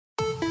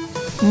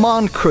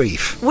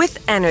Moncrieff with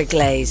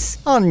Energlaze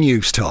on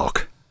News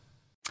Talk.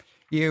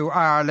 You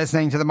are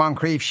listening to the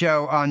Moncrieff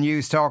Show on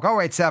News Talk.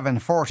 087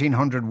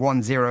 1400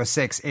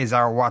 106 is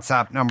our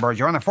WhatsApp number.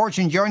 Joanna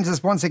Fortune joins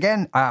us once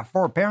again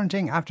for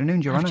Parenting.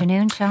 Afternoon, Joanna.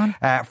 Afternoon, Sean.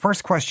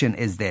 First question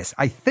is this.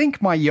 I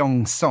think my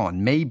young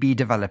son may be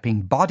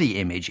developing body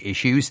image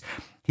issues.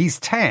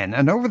 He's 10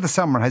 and over the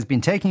summer has been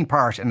taking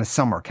part in a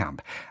summer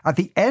camp. At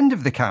the end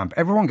of the camp,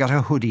 everyone got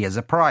a hoodie as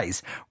a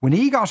prize. When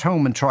he got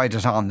home and tried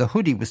it on, the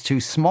hoodie was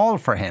too small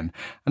for him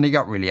and he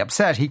got really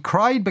upset. He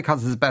cried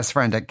because his best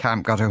friend at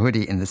camp got a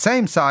hoodie in the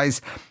same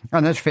size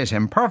and it fit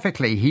him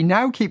perfectly. He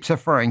now keeps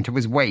referring to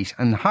his weight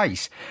and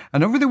height.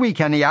 And over the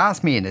weekend, he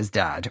asked me and his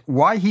dad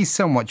why he's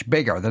so much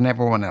bigger than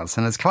everyone else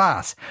in his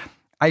class.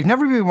 I've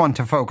never been one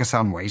to focus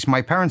on weight.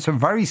 My parents were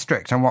very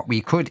strict on what we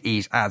could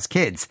eat as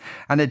kids,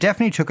 and it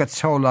definitely took its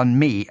toll on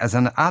me as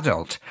an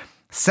adult.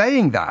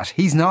 Saying that,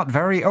 he's not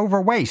very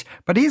overweight,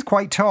 but he's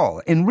quite tall.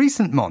 In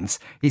recent months,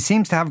 he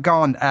seems to have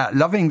gone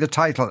loving the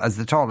title as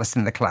the tallest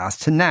in the class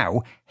to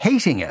now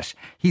hating it.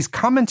 He's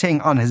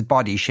commenting on his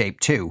body shape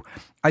too.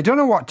 I don't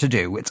know what to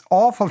do. It's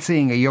awful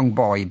seeing a young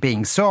boy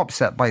being so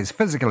upset by his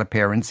physical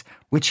appearance,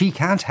 which he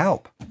can't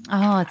help.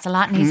 Oh, it's a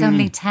lot. And he's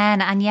only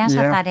 10. And yet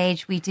at that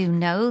age, we do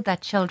know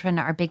that children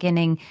are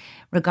beginning,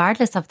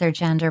 regardless of their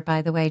gender,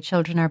 by the way,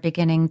 children are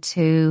beginning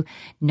to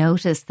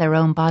notice their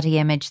own body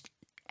image,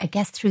 I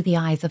guess, through the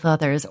eyes of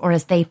others, or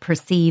as they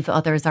perceive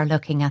others are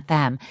looking at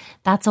them.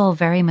 That's all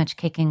very much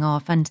kicking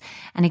off. And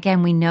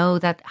again, we know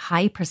that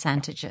high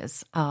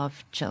percentages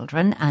of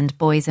children, and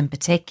boys in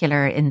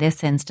particular in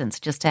this instance,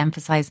 just to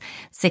emphasise,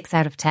 6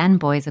 out of 10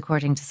 boys,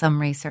 according to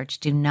some research,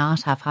 do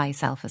not have high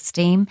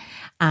self-esteem.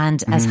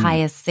 And as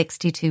high as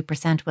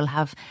 62% will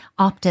have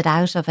opted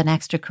out of an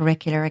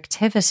extracurricular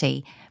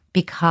activity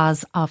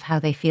because of how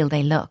they feel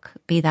they look,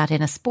 be that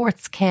in a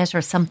sports kit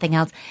or something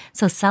else.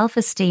 So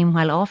self-esteem,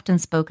 while often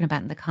spoken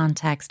about in the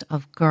context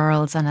of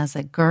girls and as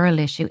a girl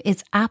issue,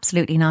 it's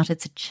absolutely not.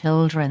 It's a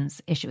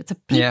children's issue. It's a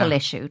people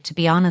issue, to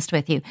be honest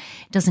with you.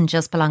 It doesn't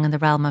just belong in the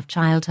realm of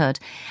childhood.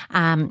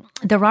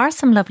 There are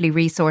some lovely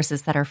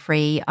resources that are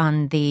free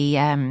on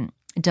the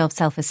Dove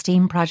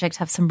Self-Esteem Project,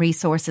 have some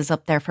resources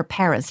up there for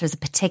parents. There's a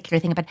particular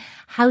thing about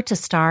how to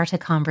start a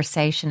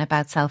conversation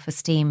about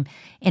self-esteem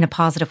in a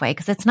positive way,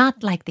 because it's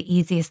not like the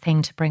easiest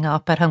thing to bring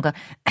up at home. Go,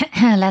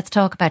 let's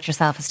talk about your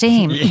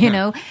self-esteem, you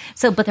know.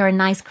 So, but there are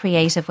nice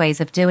creative ways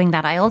of doing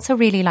that. I also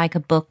really like a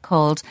book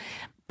called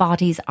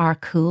Bodies Are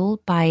Cool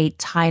by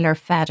Tyler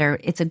Feder.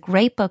 It's a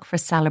great book for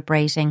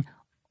celebrating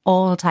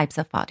all types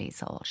of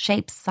bodies, all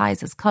shapes,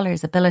 sizes,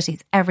 colours,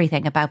 abilities,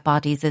 everything about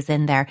bodies is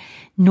in there,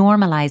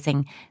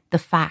 normalising the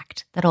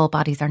fact that all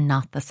bodies are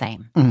not the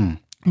same.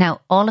 Now,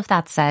 all of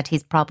that said,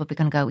 he's probably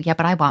going to go, yeah,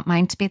 but I want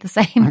mine to be the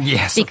same.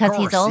 Yes, because of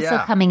course, he's also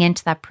coming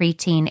into that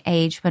preteen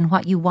age when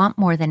what you want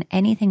more than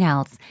anything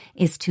else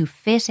is to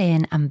fit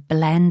in and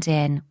blend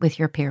in with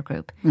your peer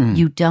group.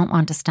 You don't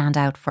want to stand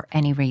out for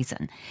any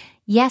reason.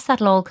 Yes,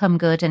 that'll all come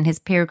good in his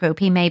peer group.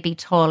 He may be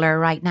taller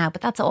right now,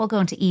 but that's all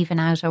going to even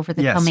out over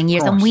the coming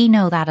years. And we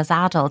know that as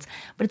adults.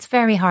 But it's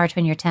very hard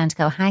when you're 10 to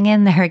go, hang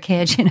in there,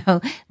 kid. You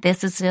know,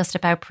 this is just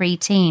about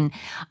preteen.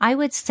 I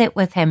would sit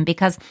with him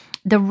because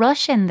the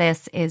rush in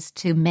this is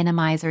to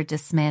minimise or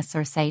dismiss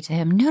or say to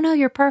him, no,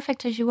 you're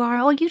perfect as you are.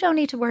 Oh, you don't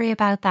need to worry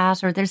about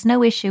that, or there's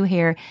no issue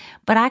here.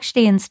 But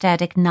actually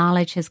instead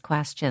acknowledge his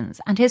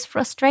questions and his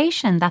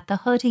frustration that the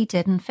hoodie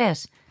didn't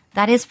fit.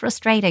 That is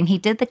frustrating. He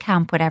did the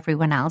camp with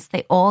everyone else.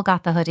 They all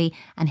got the hoodie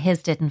and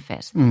his didn't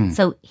fit.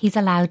 So he's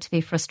allowed to be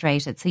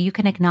frustrated. So you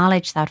can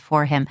acknowledge that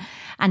for him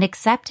and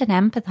accept and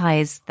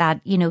empathise that,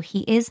 you know,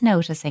 he is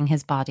noticing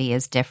his body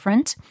is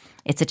different.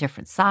 It's a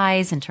different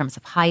size in terms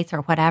of height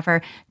or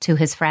whatever to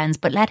his friends.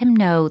 But let him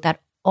know that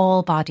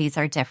all bodies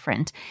are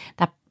different.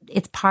 That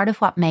it's part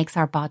of what makes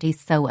our bodies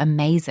so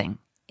amazing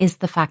is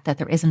the fact that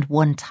there isn't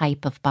one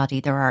type of body.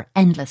 There are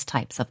endless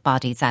types of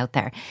bodies out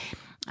there.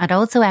 I'd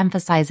also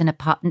emphasise in a,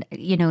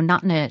 you know,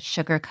 not in a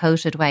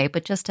sugar-coated way,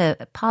 but just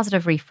a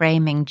positive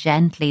reframing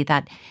gently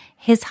that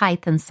his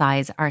height and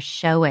size are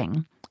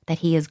showing that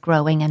he is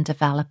growing and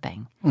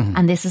developing.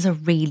 And this is a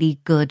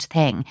really good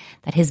thing,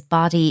 that his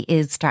body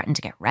is starting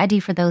to get ready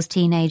for those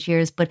teenage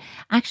years, but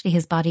actually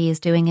his body is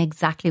doing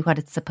exactly what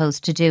it's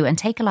supposed to do. And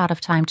take a lot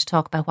of time to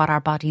talk about what our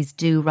bodies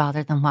do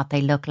rather than what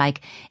they look like.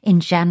 In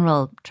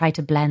general, try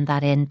to blend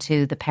that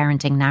into the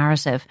parenting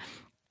narrative.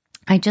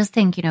 I just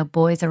think, you know,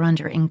 boys are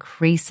under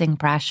increasing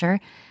pressure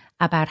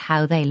about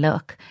how they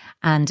look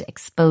and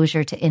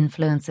exposure to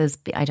influences.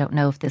 I don't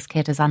know if this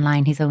kid is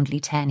online. He's only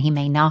 10. He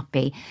may not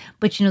be.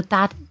 But, you know,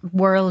 that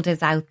world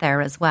is out there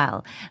as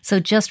well.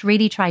 So just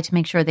really try to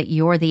make sure that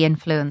you're the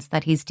influence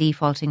that he's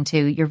defaulting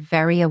to. You're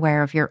very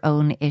aware of your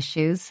own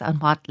issues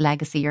and what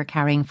legacy you're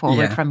carrying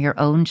forward from your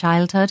own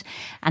childhood.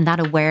 And that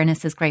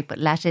awareness is great, but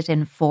let it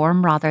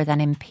inform rather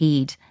than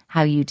impede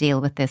how you deal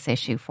with this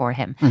issue for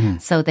him.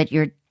 So that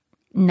you're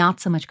not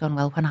so much going,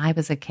 well, when I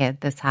was a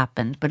kid, this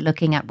happened, but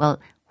looking at, well,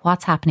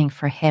 what's happening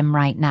for him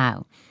right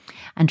now,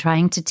 and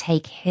trying to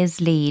take his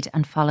lead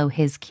and follow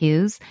his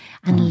cues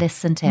and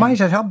listen to him.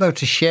 Might it help, though,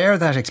 to share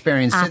that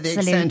experience to the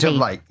extent of,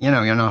 like, you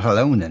know, you're not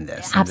alone in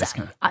this.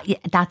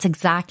 That's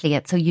exactly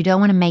it. So you don't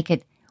want to make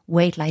it,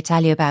 wait till I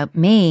tell you about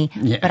me,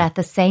 but at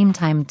the same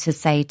time to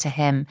say to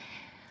him,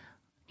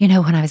 you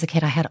know, when I was a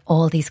kid, I had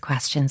all these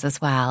questions as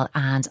well.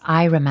 And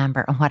I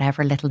remember, and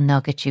whatever little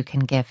nugget you can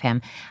give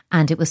him.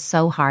 And it was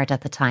so hard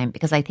at the time,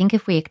 because I think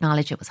if we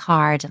acknowledge it was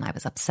hard and I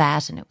was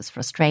upset and it was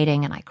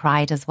frustrating and I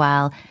cried as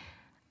well,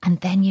 and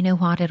then, you know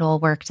what, it all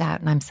worked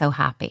out and I'm so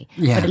happy.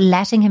 Yeah. But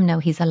letting him know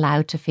he's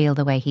allowed to feel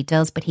the way he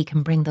does, but he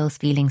can bring those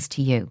feelings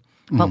to you.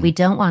 What we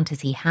don't want is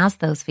he has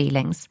those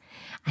feelings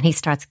and he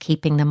starts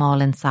keeping them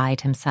all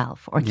inside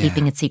himself, or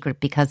keeping it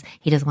secret because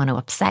he doesn't want to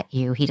upset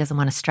you. He doesn't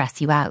want to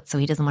stress you out. So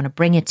he doesn't want to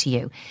bring it to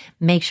you.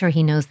 Make sure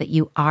he knows that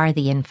you are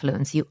the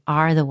influence. You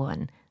are the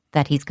one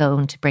that he's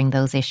going to bring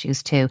those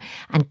issues to,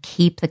 and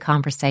keep the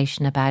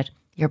conversation about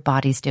your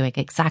body's doing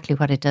exactly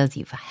what it does.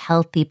 You have a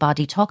healthy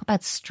body. Talk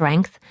about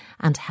strength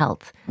and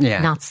health,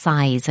 not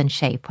size and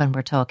shape when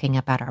we're talking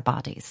about our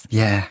bodies.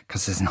 Yeah,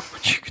 because there's not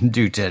much you can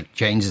do to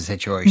change the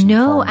situation.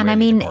 No, and I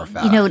mean,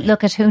 you know,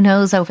 look at who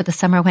knows over the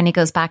summer when he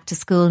goes back to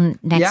school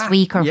next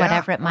week or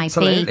whatever it might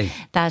be,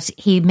 that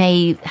he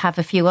may have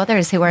a few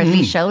others who are at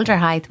least shoulder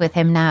height with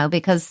him now,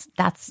 because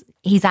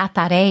he's at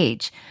that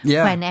age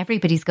when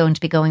everybody's going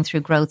to be going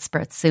through growth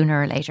spurts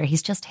sooner or later.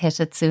 He's just hit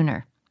it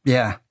sooner.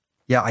 Yeah.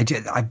 Yeah, I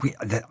did. I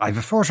have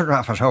a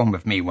photograph at home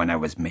of me when I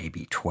was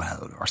maybe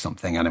 12 or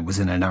something, and it was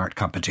in an art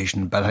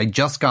competition, but I'd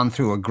just gone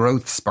through a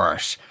growth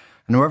spurt,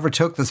 and whoever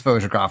took this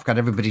photograph got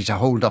everybody to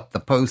hold up the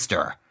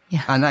poster.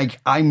 Yeah. And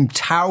I'm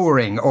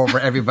towering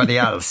over everybody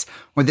else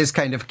with this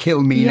kind of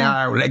kill me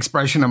now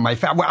expression on my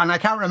face. And I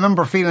can't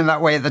remember feeling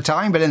that way at the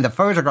time, but in the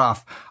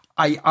photograph,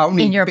 I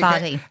only... In your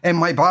body. In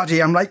my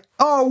body, I'm like,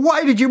 oh,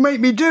 why did you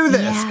make me do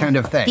this? Kind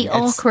of thing. The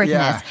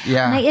awkwardness.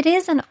 Yeah. It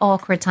is an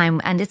awkward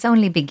time, and it's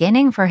only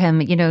beginning for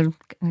him. You know,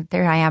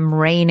 there I am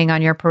raining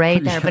on your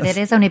parade there, but it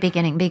is only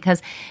beginning,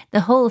 because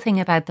the whole thing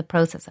about the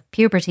process of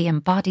puberty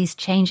and bodies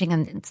changing,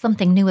 and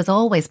something new is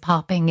always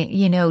popping,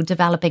 you know,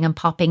 developing and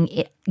popping,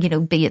 you know,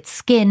 be it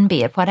skin,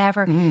 be it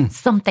whatever,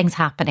 something's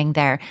happening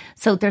there.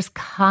 So there's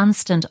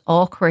constant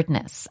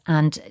awkwardness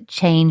and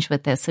change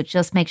with this. So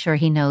just make sure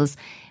he knows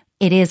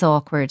it is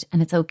awkward, and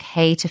it's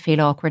okay to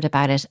feel awkward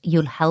about it.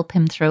 You'll help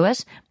him through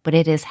it, but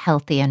it is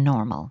healthy and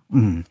normal.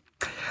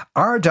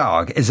 Our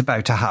dog is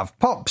about to have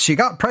pups. She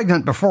got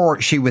pregnant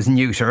before she was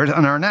neutered,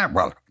 and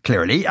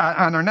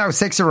and our now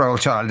 6-year-old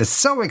child is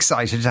so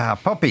excited to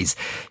have puppies.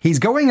 He's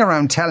going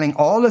around telling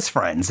all his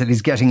friends that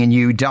he's getting a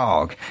new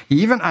dog.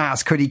 He even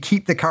asked, could he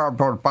keep the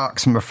cardboard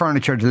box from a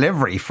furniture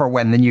delivery for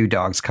when the new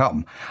dogs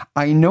come.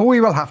 I know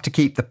we will have to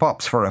keep the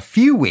pups for a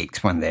few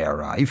weeks when they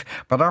arrive,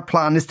 but our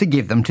plan is to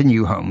give them to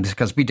new homes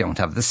because we don't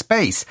have the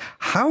space.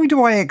 How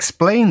do I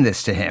explain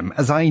this to him,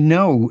 as I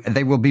know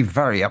they will be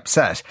very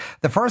upset?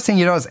 The first thing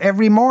he does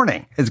every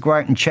morning is go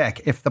out and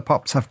check if the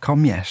pups have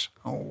come yet.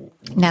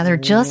 Now, there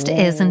just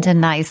isn't a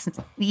nice,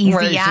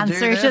 easy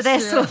answer to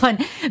this one,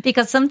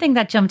 because something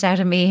that jumped out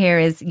at me here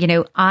is, you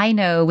know, I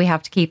know we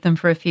have to keep them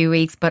for a few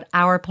weeks, but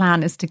our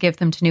plan is to give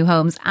them to new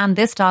homes, and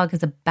this dog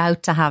is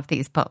about to have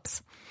these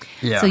pups.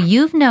 So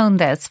you've known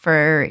this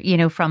for, you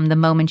know, from the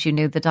moment you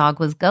knew the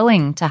dog was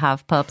going to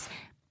have pups.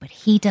 But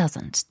he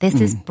doesn't.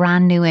 This is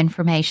brand new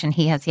information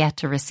he has yet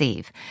to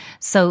receive.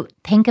 So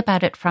think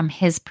about it from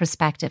his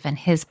perspective and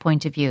his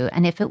point of view.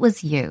 And if it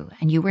was you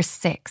and you were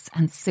 6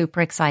 and super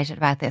excited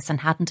about this and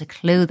hadn't a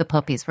clue the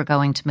puppies were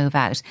going to move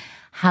out,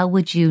 how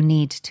would you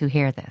need to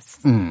hear this?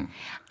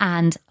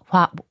 And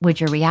what would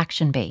your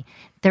reaction be?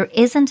 There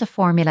isn't a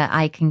formula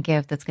I can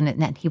give that's going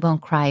to... He won't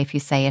cry if you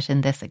say it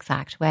in this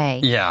exact way.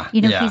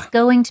 You know, he's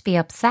going to be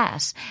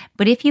upset.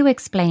 But if you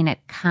explain it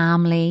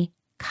calmly,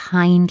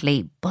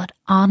 kindly, but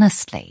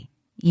honestly,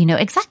 you know,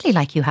 exactly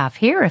like you have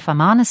here, if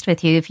I'm honest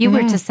with you. If you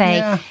were to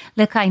say,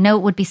 look, I know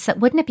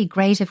wouldn't it be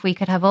great if we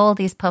could have all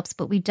these pups,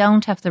 but we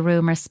don't have the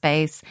room or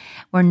space.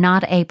 We're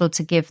not able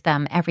to give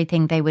them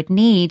everything they would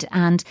need,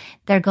 and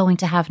they're going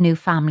to have new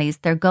families.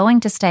 They're going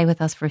to stay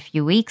with us for a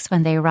few weeks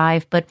when they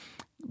arrive, but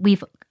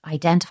we've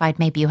identified,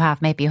 maybe you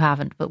have, maybe you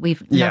haven't, but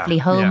we've lovely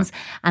homes,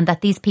 and that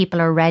these people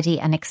are ready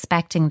and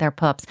expecting their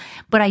pups.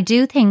 But I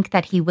do think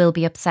that he will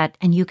be upset,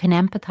 and you can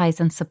empathise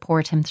and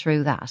support him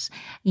through that.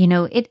 You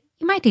know,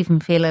 you might even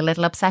feel a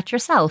little upset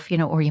yourself, you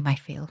know, or you might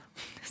feel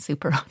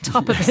super on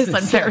top of this.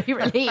 I'm very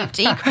relieved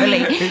equally.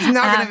 It's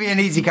not going to be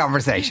an easy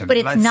conversation. But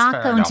it's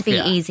not going to be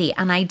easy.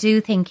 And I do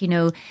think, you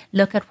know,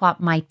 look at what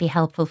might be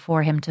helpful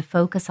for him to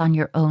focus on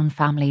your own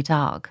family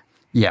dog.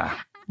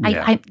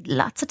 I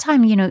lots of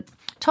time, you know,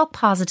 talk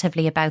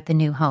positively about the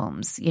new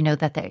homes, you know,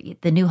 that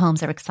the new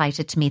homes are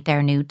excited to meet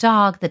their new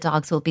dog. The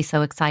dogs will be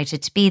so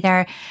excited to be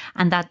there.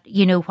 And that,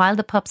 you know, while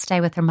the pups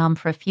stay with their mum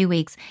for a few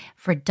weeks,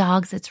 for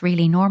dogs, it's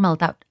really normal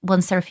that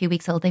once they're a few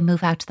weeks old, they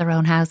move out to their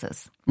own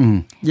houses.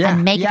 And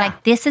make it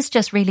like, this is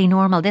just really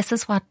normal. This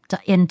is what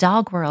in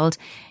dog world,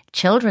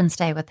 children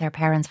stay with their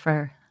parents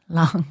for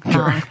long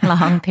periods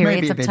of time.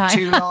 Maybe a bit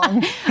too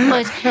long.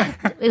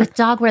 But with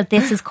Dog World,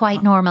 this is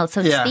quite normal.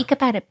 So Yeah. speak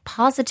about it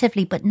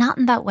positively, but not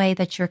in that way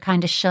that you're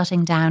kind of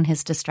shutting down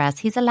his distress.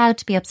 He's allowed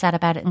to be upset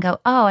about it and go,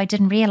 oh, I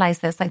didn't realise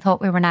this. I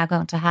thought we were now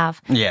going to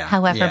have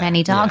however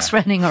many dogs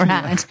running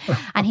around.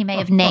 And he may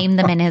have named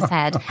them in his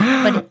head.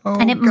 But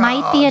it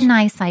might be a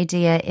nice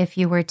idea if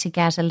you were to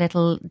get a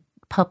little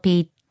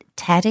puppy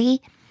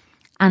teddy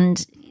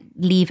and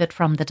leave it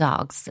from the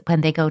dogs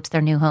when they go to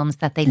their new homes,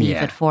 that they leave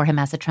it for him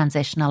as a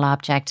transitional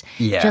object,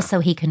 just so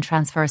he can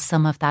transfer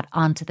some of that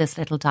onto this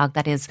little dog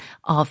that is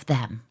of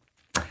them.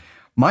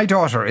 My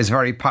daughter is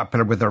very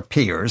popular with her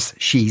peers.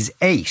 She's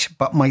 8,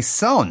 but my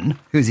son,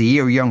 who's a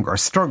year younger,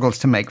 struggles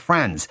to make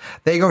friends.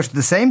 They go to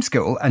the same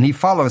school and he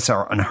follows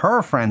her and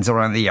her friends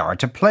around the yard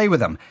to play with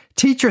them.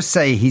 Teachers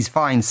say he's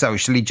fine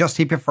socially, just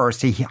he prefers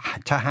to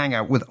hang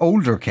out with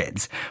older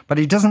kids, but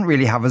he doesn't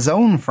really have his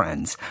own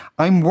friends.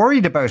 I'm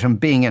worried about him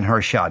being in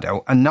her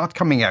shadow and not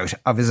coming out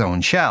of his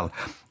own shell.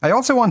 I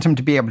also want him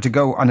to be able to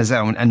go on his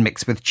own and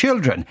mix with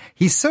children.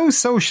 He's so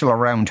social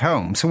around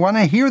home, so when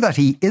I hear that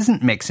he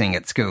isn't mixing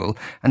at school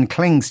and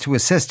clings to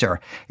his sister,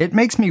 it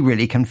makes me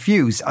really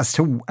confused as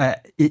to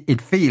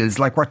it feels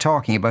like we're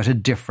talking about a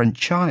different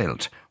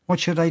child. What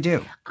should I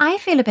do? I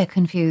feel a bit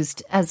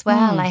confused as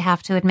well, I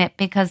have to admit,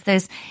 because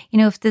there's,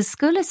 if the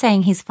school is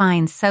saying he's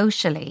fine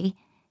socially,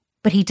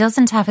 but he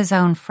doesn't have his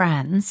own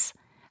friends,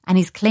 and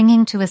he's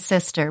clinging to his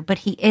sister, but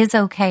he is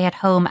okay at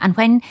home. And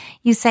when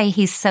you say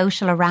he's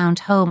social around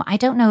home, I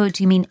don't know,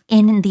 do you mean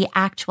in the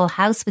actual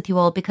house with you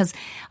all? Because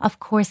of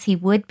course he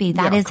would be.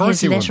 That is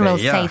his literal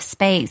safe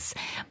space.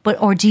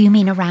 Or do you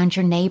mean around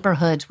your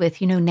neighbourhood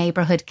with,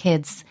 neighbourhood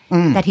kids,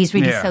 that he's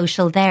really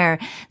social there?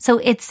 So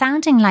it's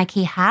sounding like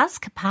he has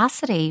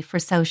capacity for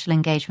social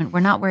engagement. We're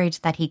not worried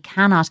that he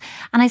cannot.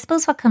 And I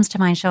suppose what comes to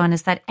mind, Sean,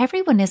 is that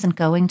everyone isn't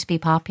going to be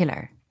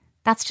popular.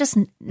 That's just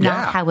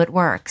not how it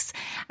works.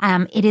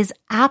 It is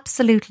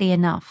absolutely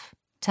enough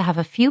to have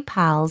a few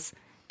pals,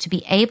 to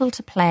be able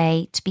to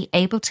play, to be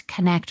able to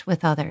connect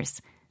with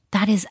others.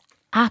 That is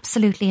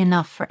absolutely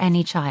enough for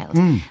any child.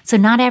 So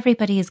not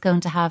everybody is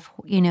going to have,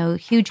 a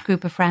huge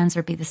group of friends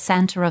or be the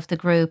centre of the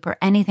group or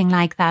anything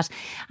like that.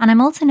 And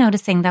I'm also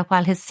noticing that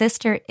while his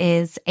sister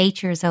is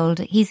 8 years old,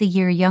 he's a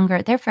year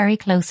younger. They're very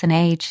close in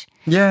age.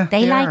 Yeah,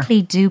 they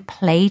likely do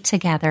play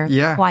together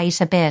quite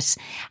a bit.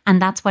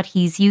 And that's what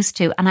he's used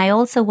to. And I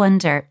also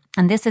wonder,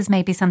 and this is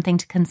maybe something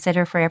to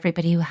consider for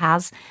everybody who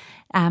has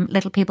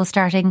little people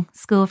starting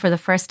school for the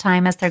first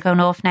time as they're going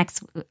off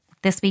next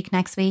week.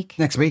 Next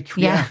week,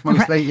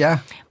 mostly,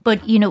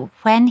 But,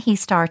 when he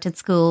started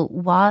school,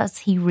 was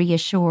he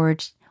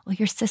reassured, oh,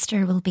 your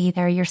sister will be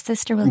there, your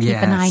sister will keep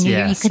an eye on you,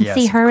 you can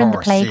see her in the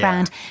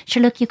playground.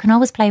 Sure, look, you can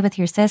always play with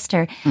your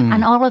sister.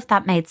 And all of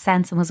that made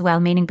sense and was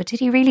well-meaning, but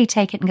did he really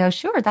take it and go,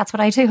 sure, that's what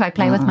I do, I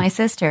play with my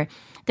sister?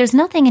 There's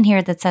nothing in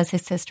here that says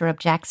his sister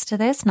objects to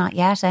this, not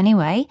yet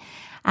anyway.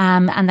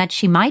 And that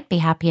she might be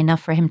happy enough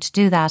for him to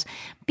do that.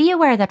 Be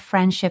aware that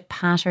friendship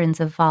patterns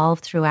evolve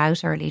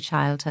throughout early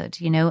childhood,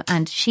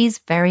 and she's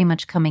very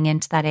much coming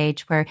into that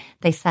age where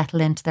they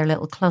settle into their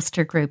little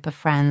cluster group of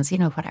friends,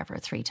 whatever,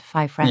 3 to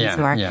 5 friends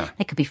who are,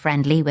 they could be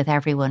friendly with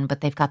everyone,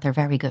 but they've got their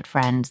very good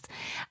friends.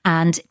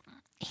 And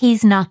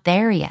he's not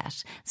there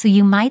yet. So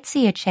you might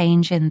see a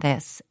change in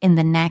this in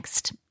the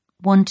next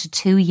 1 to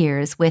 2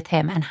 years with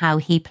him and how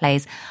he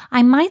plays.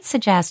 I might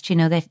suggest,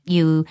 that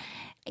you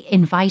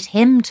invite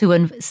him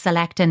to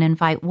select and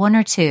invite 1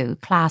 or 2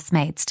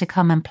 classmates to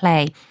come and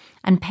play,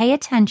 and pay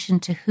attention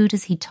to who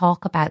does he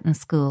talk about in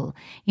school.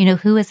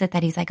 Who is it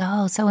that he's like,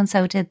 oh,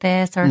 so-and-so did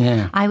this, or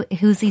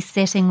who's he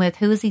sitting with,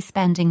 who is he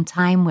spending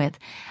time with?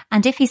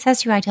 And if he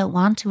says to you, I don't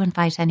want to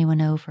invite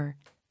anyone over,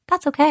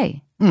 that's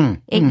okay.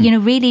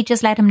 Really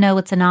just let him know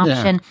it's an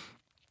option.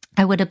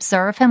 I would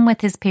observe him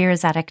with his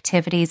peers at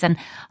activities, and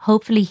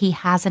hopefully he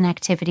has an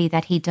activity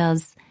that he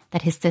does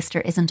that his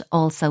sister isn't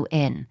also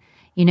in.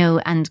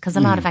 And because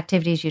a lot of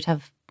activities you'd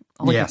have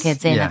all your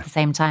kids in at the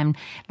same time,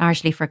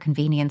 largely for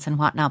convenience and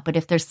whatnot. But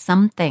if there's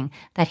something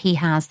that he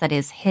has that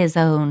is his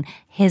own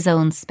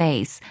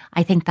space,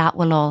 I think that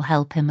will all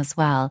help him as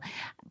well.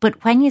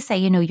 But when you say,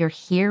 you're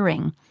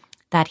hearing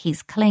that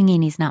he's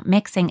clinging, he's not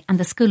mixing, and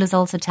the school is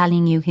also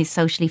telling you he's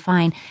socially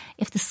fine.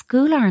 If the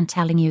school aren't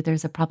telling you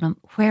there's a problem,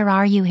 where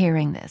are you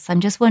hearing this?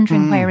 I'm just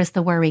wondering, where is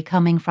the worry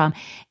coming from?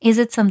 Is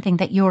it something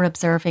that you're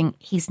observing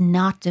he's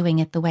not doing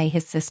it the way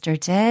his sister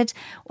did,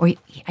 or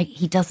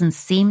he doesn't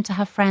seem to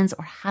have friends,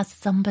 or has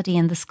somebody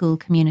in the school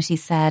community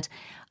said,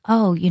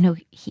 oh,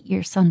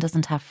 your son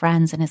doesn't have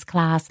friends in his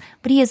class,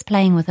 but he is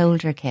playing with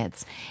older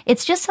kids?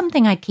 It's just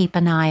something I'd keep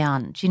an eye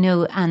on,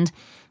 and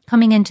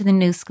coming into the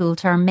new school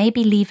term,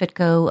 maybe leave it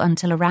go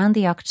until around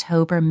the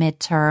October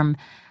midterm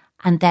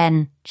and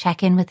then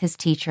check in with his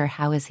teacher.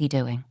 How is he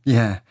doing?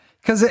 Yeah,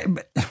 because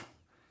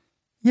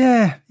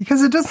Yeah,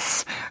 because it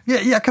doesn't.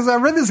 Yeah, because I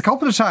read this a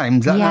couple of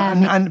times,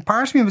 and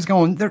part of me was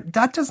going,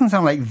 that doesn't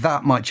sound like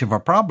that much of a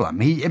problem.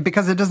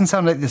 Because it doesn't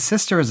sound like the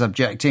sister is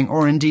objecting,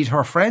 or indeed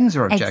her friends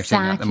are objecting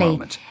at the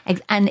moment.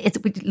 And it's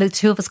the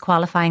two of us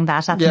qualifying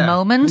that at the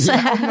moment.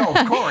 Yeah. Oh,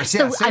 no, of course.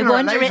 Yeah. So I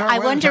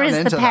wonder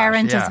is the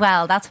parent as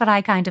well. That's what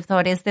I kind of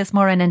thought. Is this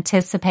more an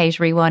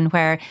anticipatory one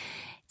where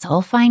it's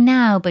all fine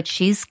now, but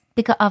she's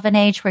of an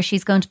age where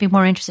she's going to be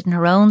more interested in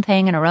her own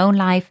thing and her own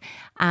life?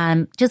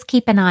 Just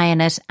keep an eye on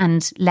it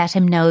and let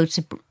him know,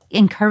 to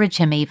encourage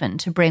him even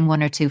to bring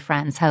one or two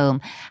friends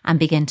home and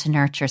begin to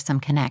nurture some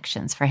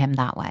connections for him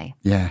that way.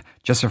 Yeah,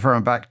 just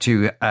referring back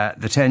to the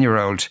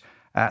 10-year-old,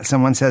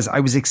 someone says, I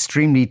was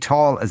extremely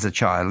tall as a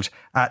child.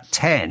 At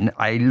 10,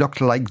 I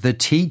looked like the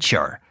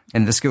teacher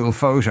in the school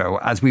photo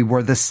as we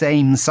were the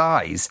same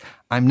size.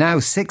 I'm now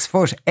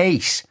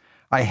 6'8".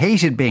 I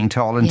hated being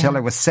tall until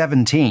I was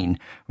 17,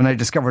 when I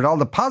discovered all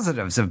the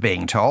positives of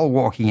being tall,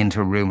 walking into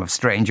a room of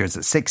strangers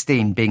at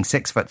 16, being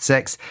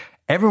 6'6".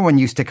 Everyone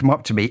used to come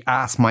up to me,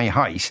 ask my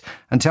height,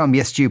 and tell me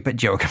a stupid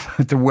joke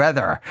about the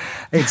weather.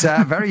 It's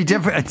very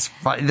different.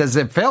 There's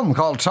a film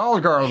called Tall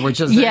Girl, which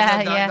is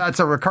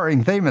that's a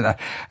recurring theme in that.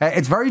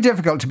 It's very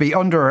difficult to be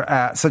under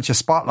such a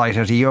spotlight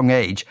at a young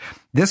age.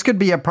 This could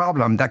be a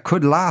problem that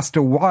could last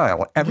a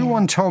while.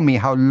 Everyone told me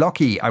how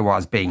lucky I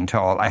was being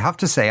tall. I have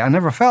to say, I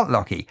never felt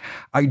lucky.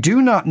 I do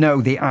not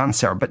know the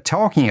answer, but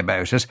talking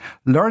about it,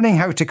 learning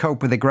how to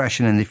cope with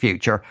aggression in the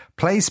future,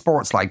 play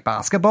sports like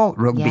basketball,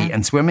 rugby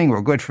and swimming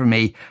were good for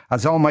me,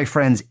 as all my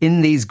friends in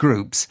these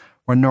groups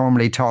were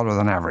normally taller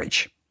than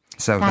average.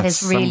 So that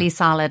is really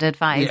solid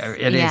advice. Yeah,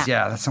 it is.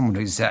 Yeah, that's someone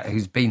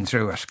who's been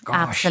through it.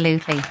 Gosh.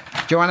 Absolutely.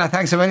 Joanna,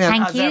 thanks a million.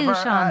 Thank you,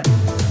 Sean.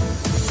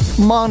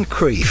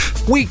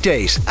 Moncrieff,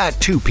 weekdays at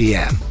 2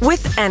 p.m.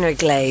 with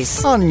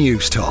Energlaze on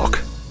News Talk.